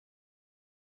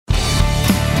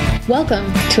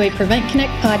Welcome to a Prevent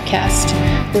Connect podcast,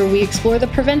 where we explore the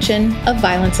prevention of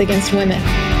violence against women.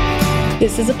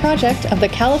 This is a project of the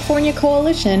California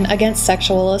Coalition Against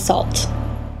Sexual Assault.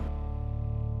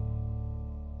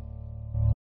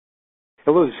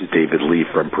 Hello, this is David Lee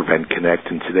from Prevent Connect,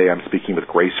 and today I'm speaking with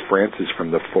Grace Francis from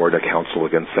the Florida Council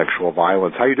Against Sexual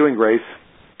Violence. How are you doing, Grace?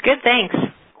 Good, thanks.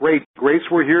 Great. Grace,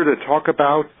 we're here to talk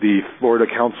about the Florida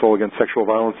Council Against Sexual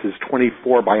Violence's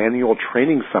 24 Biennial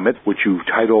Training Summit, which you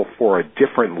title For a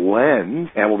Different Lens,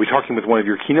 and we'll be talking with one of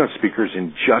your keynote speakers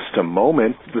in just a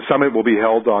moment. The summit will be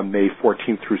held on May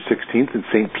 14th through 16th in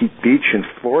St. Pete Beach in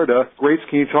Florida. Grace,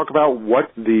 can you talk about what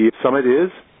the summit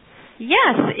is?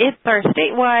 Yes, it's our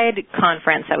statewide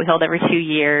conference that we hold every 2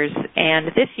 years,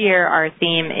 and this year our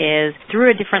theme is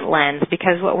Through a Different Lens,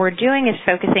 because what we're doing is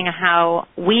focusing on how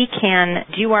we can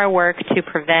do our work to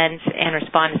prevent and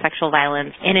respond to sexual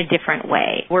violence in a different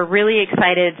way. We're really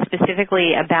excited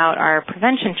specifically about our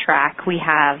prevention track. We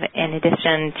have, in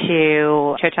addition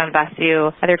to Choton Basu,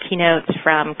 other keynotes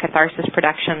from Catharsis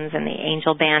Productions and the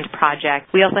Angel Band Project.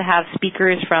 We also have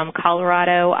speakers from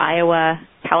Colorado, Iowa,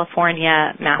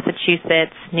 California,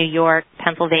 Massachusetts, New York,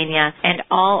 Pennsylvania, and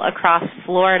all across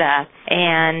Florida.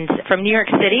 And from New York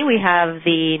City, we have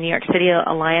the New York City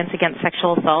Alliance Against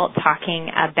Sexual Assault talking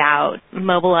about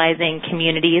mobilizing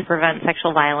communities to prevent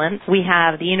sexual violence. We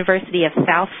have the University of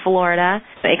South Florida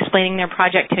explaining their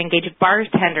project to engage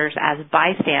bartenders as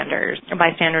bystanders, a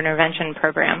bystander intervention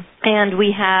program. And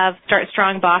we have Start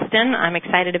Strong Boston. I'm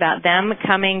excited about them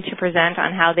coming to present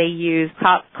on how they use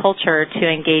pop culture to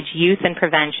engage youth in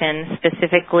prevention,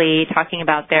 specifically talking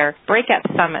about their Breakup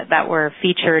Summit that were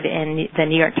featured in the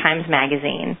New York Times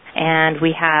Magazine. And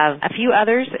we have a few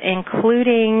others,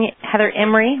 including Heather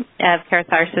Emery of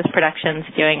Catharsis Productions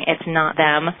doing It's Not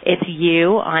Them, It's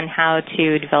You, on how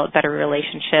to develop better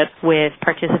relationships with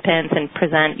participants and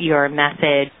present your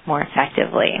message more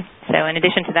effectively. So in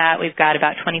addition to that, we've got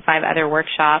about 25 other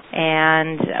workshops,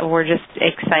 and we're just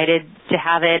excited to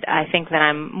have it. I think that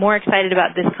I'm more excited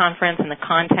about this conference and the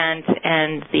content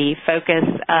and the focus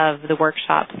of the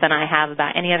workshops than I have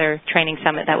about any other training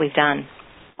summit that we've done.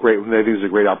 Great. I think it's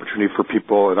a great opportunity for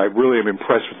people, and I really am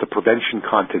impressed with the prevention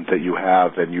content that you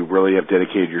have, and you really have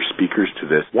dedicated your speakers to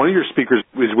this. One of your speakers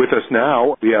is with us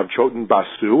now. We have Choton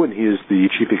Basu, and he is the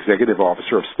Chief Executive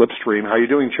Officer of Slipstream. How are you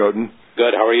doing, Choton?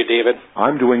 Good. How are you, David?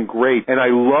 I'm doing great. And I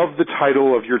love the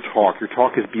title of your talk. Your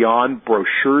talk is Beyond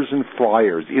Brochures and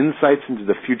Flyers, Insights into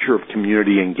the Future of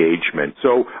Community Engagement.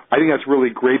 So I think that's really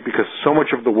great because so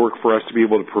much of the work for us to be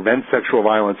able to prevent sexual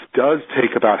violence does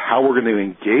take about how we're going to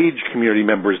engage community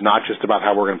members, not just about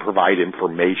how we're going to provide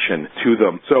information to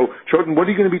them. So, Choton, what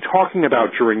are you going to be talking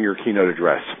about during your keynote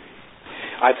address?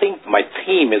 I think my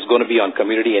theme is going to be on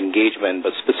community engagement,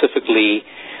 but specifically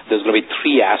there's going to be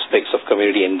three aspects of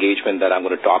community engagement that I'm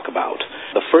going to talk about.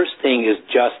 The first thing is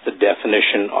just the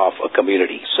definition of a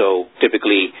community. So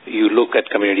typically you look at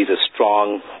communities as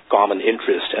strong common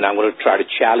interest, and I'm going to try to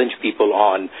challenge people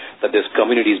on that there's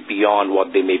communities beyond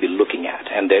what they may be looking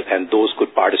at, and those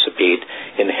could participate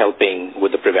in helping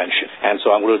with the prevention. And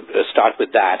so I'm going to start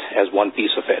with that as one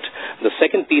piece of it. The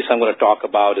second piece I'm going to talk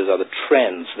about are the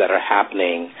trends that are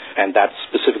happening, and that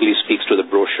specifically speaks to the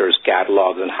brochures,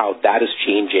 catalogs, and how that is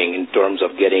changing in terms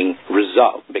of getting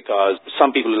results, because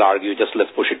some people will argue just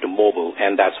let's push it to mobile,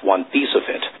 and that's one piece of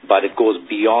it. But it goes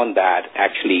beyond that,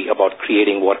 actually, about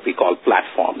creating what we call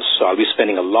platforms. So I'll be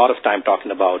spending a lot of time talking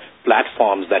about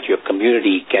platforms that your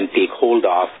community can take hold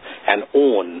of and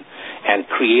own and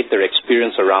create their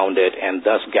experience around it, and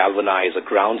thus galvanize a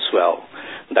groundswell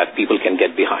that people can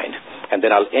get behind. And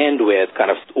then I'll end with kind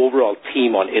of overall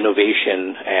theme on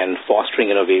innovation and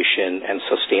fostering innovation and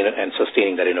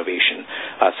sustaining that innovation.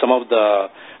 Some of the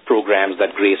programs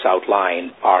that Grace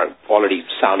outlined are already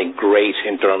sounding great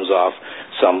in terms of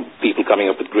some people coming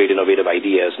up with great innovative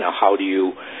ideas. Now, how do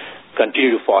you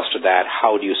continue to foster that?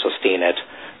 How do you sustain it?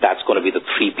 That's going to be the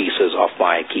three pieces of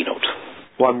my keynote.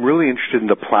 Well, I'm really interested in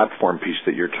the platform piece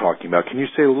that you're talking about. Can you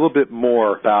say a little bit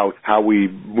more about how we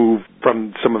move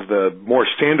from some of the more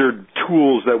standard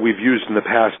tools that we've used in the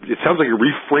past? It sounds like you're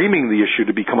reframing the issue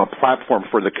to become a platform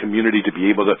for the community to be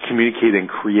able to communicate and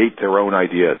create their own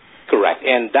ideas. Correct.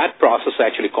 And that process is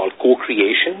actually called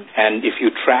co-creation. And if you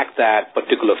track that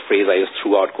particular phrase I used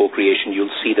throughout co-creation,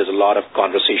 you'll see there's a lot of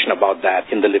conversation about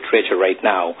that in the literature right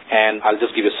now. And I'll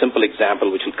just give you a simple example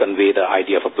which will convey the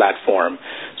idea of a platform.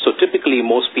 So typically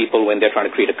most people, when they're trying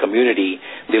to create a community,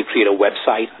 they'll create a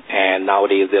website, and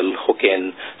nowadays they'll hook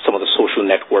in some some of the social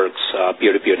networks,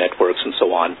 peer-to-peer networks, and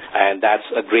so on. And that's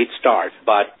a great start.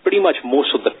 But pretty much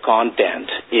most of the content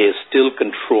is still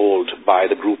controlled by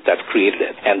the group that created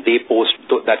it. And they post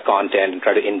that content and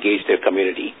try to engage their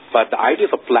community. But the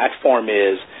idea of a platform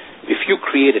is if you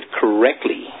create it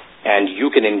correctly, and you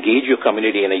can engage your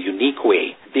community in a unique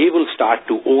way, they will start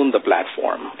to own the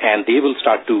platform, and they will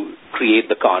start to create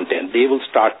the content. They will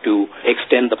start to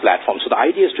extend the platform. So the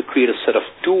idea is to create a set of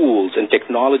tools and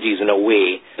technologies in a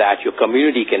way that your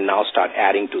community can now start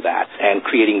adding to that and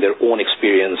creating their own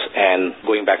experience and,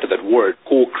 going back to that word,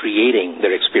 co-creating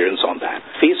their experience on that.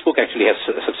 Facebook actually has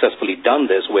successfully done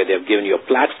this, where they've given you a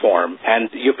platform, and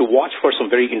you have to watch for some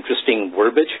very interesting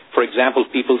verbiage. For example,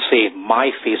 people say, my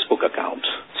Facebook account.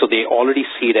 So they already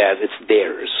see it as it's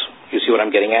theirs. You see what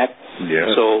I'm getting at? Yeah.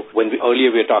 So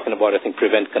earlier we were talking about, I think,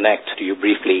 Prevent Connect to you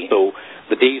briefly. So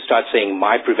the day you start saying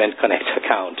my Prevent Connect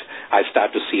account, I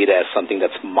start to see it as something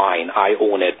that's mine. I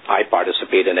own it. I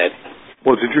participate in it.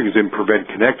 Well, it's interesting because in Prevent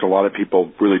Connect, a lot of people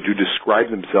really do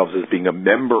describe themselves as being a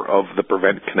member of the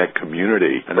Prevent Connect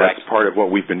community. And that's part of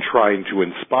what we've been trying to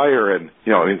inspire. And,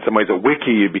 in some ways, a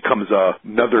wiki becomes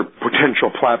another potential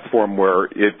platform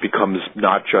where it becomes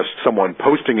not just someone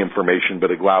posting information, but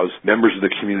it allows members of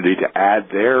the community to add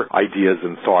their ideas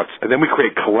and thoughts. And then we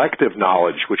create collective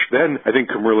knowledge, which then I think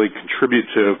can really contribute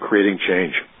to creating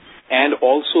change. And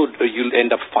also, you'll end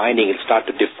up finding it'll start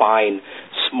to define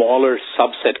smaller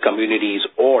subset communities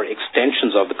or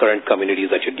extensions of the current communities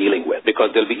that you're dealing with,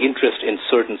 because there'll be interest in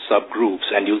certain subgroups,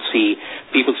 and you'll see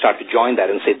people start to join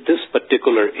that and say, this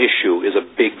particular issue is a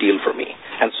big deal for me.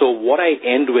 And so what I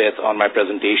end with on my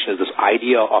presentation is this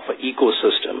idea of an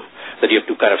ecosystem, that you have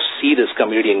to kind of see this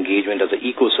community engagement as an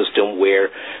ecosystem where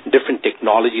different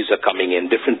technologies are coming in,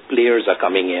 different players are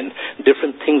coming in,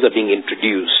 different things are being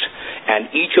introduced. And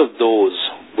each of those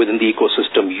within the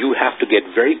ecosystem, you have to get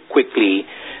very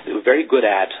good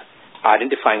at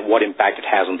identifying what impact it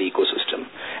has on the ecosystem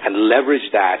and leverage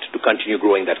that to continue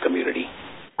growing that community.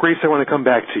 Grace, I want to come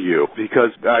back to you because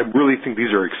I really think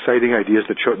these are exciting ideas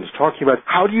that Choton's talking about.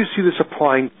 How do you see this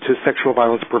applying to sexual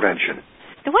violence prevention?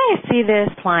 The way I see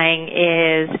this applying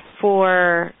is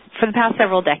for the past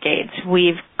several decades,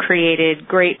 we've created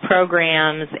great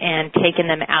programs and taken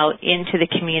them out into the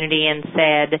community and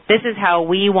said, this is how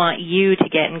we want you to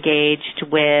get engaged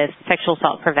with sexual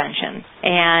assault prevention.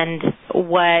 And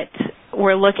what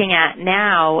we're looking at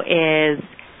now is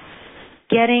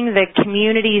getting the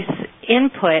community's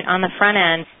input on the front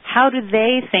end. How do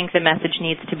they think the message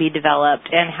needs to be developed,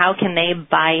 and how can they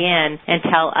buy in and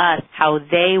tell us how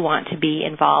they want to be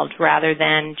involved, rather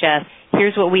than just,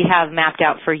 here's what we have mapped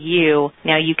out for you,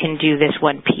 now you can do this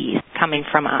one piece coming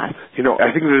from us. I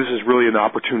think this is really an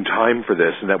opportune time for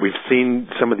this, and that we've seen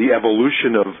some of the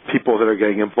evolution of people that are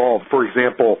getting involved. For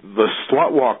example, the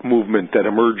slut walk movement that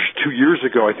emerged 2 years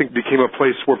ago, I think became a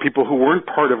place where people who weren't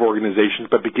part of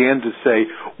organizations but began to say,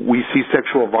 we see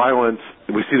sexual violence,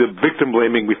 we see the victim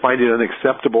blaming, we find it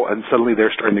unacceptable, and suddenly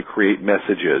they're starting to create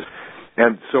messages.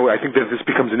 And so I think that this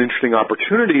becomes an interesting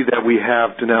opportunity that we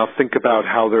have to now think about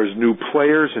how there's new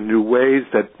players and new ways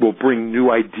that will bring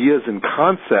new ideas and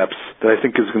concepts that I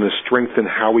think is going to strengthen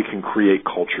how we can create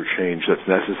culture change that's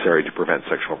necessary to prevent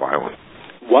sexual violence.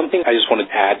 One thing I just want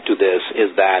to add to this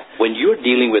is that when you're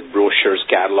dealing with brochures,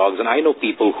 catalogs, and I know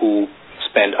people who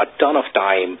spend a ton of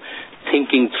time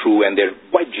thinking through, and they're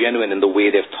quite genuine in the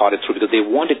way they've thought it through, because they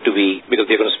want it to be, because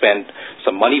they're going to spend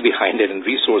some money behind it and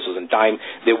resources and time,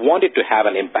 they want it to have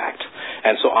an impact.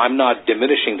 And so I'm not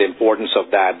diminishing the importance of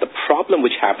that. The problem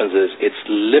which happens is it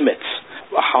limits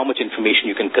how much information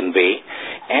you can convey.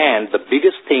 And the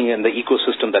biggest thing in the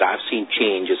ecosystem that I've seen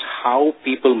change is how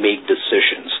people make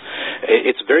decisions.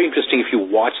 It's very interesting if you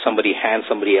watch somebody hand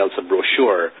somebody else a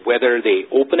brochure, whether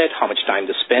they open it, how much time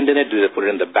they spend in it, do they put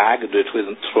it in the bag, do they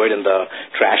throw it in the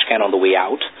trash can on the way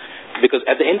out. Because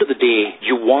at the end of the day,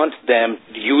 you want them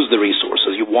to use the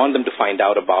resources. You want them to find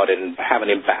out about it and have an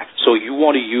impact. So you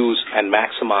want to use and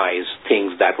maximize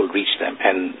things that will reach them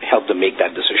and help them make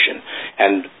that decision.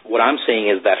 And what I'm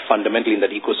saying is that fundamentally in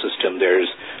that ecosystem,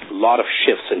 there's a lot of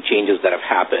shifts and changes that have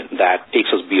happened that takes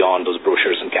us beyond those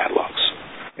brochures and catalogs.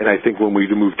 And I think when we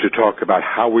move to talk about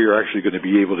how we are actually going to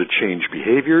be able to change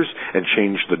behaviors and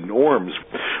change the norms,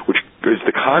 which is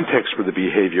the context for the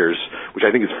behaviors, which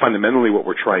I think is fundamentally what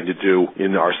we're trying to do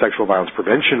in our sexual violence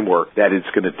prevention work, that it's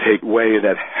going to take away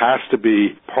that has to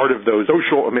be part of those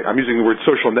social, I'm using the word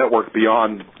social network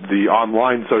beyond the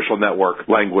online social network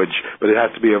language, but it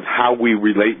has to be of how we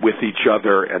relate with each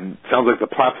other, and it sounds like the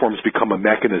platforms become a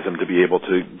mechanism to be able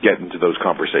to get into those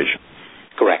conversations.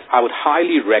 Correct. I would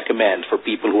highly recommend for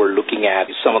people who are looking at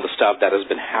some of the stuff that has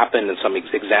been happened and some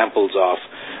examples of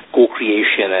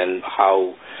co-creation and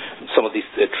how some of these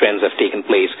trends have taken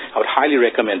place, I would highly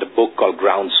recommend a book called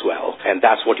Groundswell, and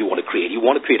that's what you want to create. You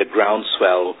want to create a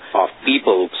groundswell of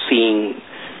people seeing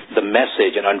the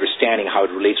message and understanding how it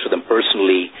relates to them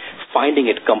personally, finding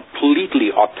it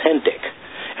completely authentic,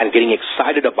 and getting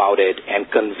excited about it and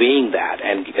conveying that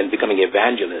and becoming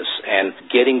evangelists and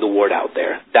getting the word out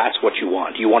there. That's what you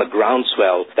want. You want a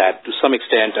groundswell that, to some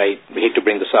extent, I hate to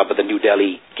bring this up, but the New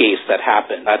Delhi case that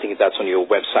happened, I think that's on your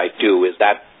website too, is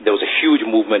that there was a huge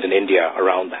movement in India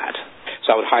around that.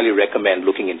 So I would highly recommend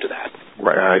looking into that.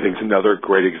 Right. I think it's another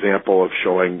great example of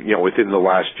showing, within the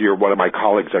last year, one of my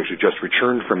colleagues actually just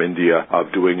returned from India of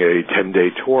doing a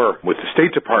 10-day tour with the State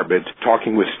Department,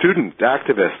 talking with student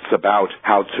activists about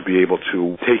how to be able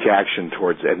to take action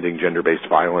towards ending gender-based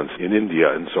violence in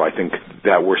India. And so I think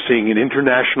that we're seeing an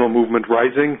international movement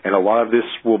rising, and a lot of this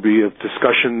will be a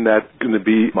discussion that's going to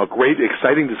be a great,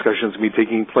 exciting discussion that's going to be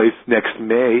taking place next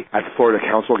May at the Florida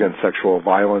Council Against Sexual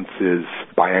Violence's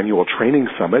biannual training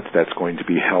summit that's going to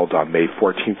be held on May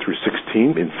 14th through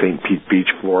 16th in St. Pete Beach,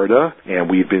 Florida. And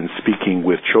we've been speaking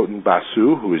with Choton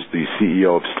Basu, who is the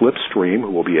CEO of Slipstream,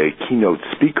 who will be a keynote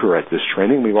speaker at this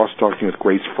training. We've also talking with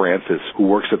Grace Francis, who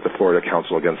works at the Florida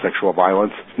Council Against Sexual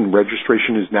Violence. And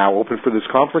registration is now open for this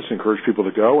conference. I encourage people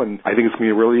to go, and I think it's going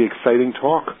to be a really exciting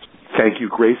talk. Thank you,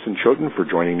 Grace and Choton, for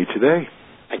joining me today.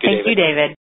 Thank you,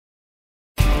 David.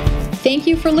 Thank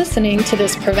you for listening to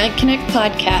this Prevent Connect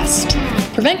podcast.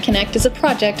 Prevent Connect is a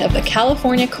project of the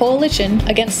California Coalition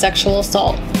Against Sexual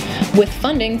Assault, with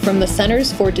funding from the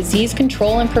Centers for Disease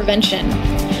Control and Prevention.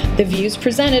 The views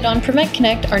presented on Prevent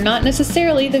Connect are not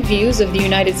necessarily the views of the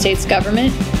United States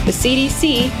government, the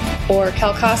CDC, or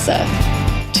CalCASA.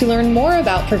 To learn more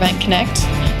about Prevent Connect,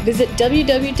 visit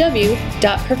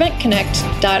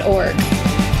www.preventconnect.org.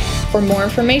 For more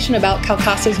information about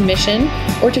CalCASA's mission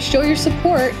or to show your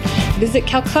support, visit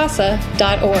calcasa.org.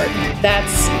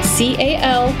 That's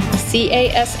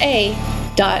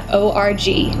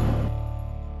CalCasa.org.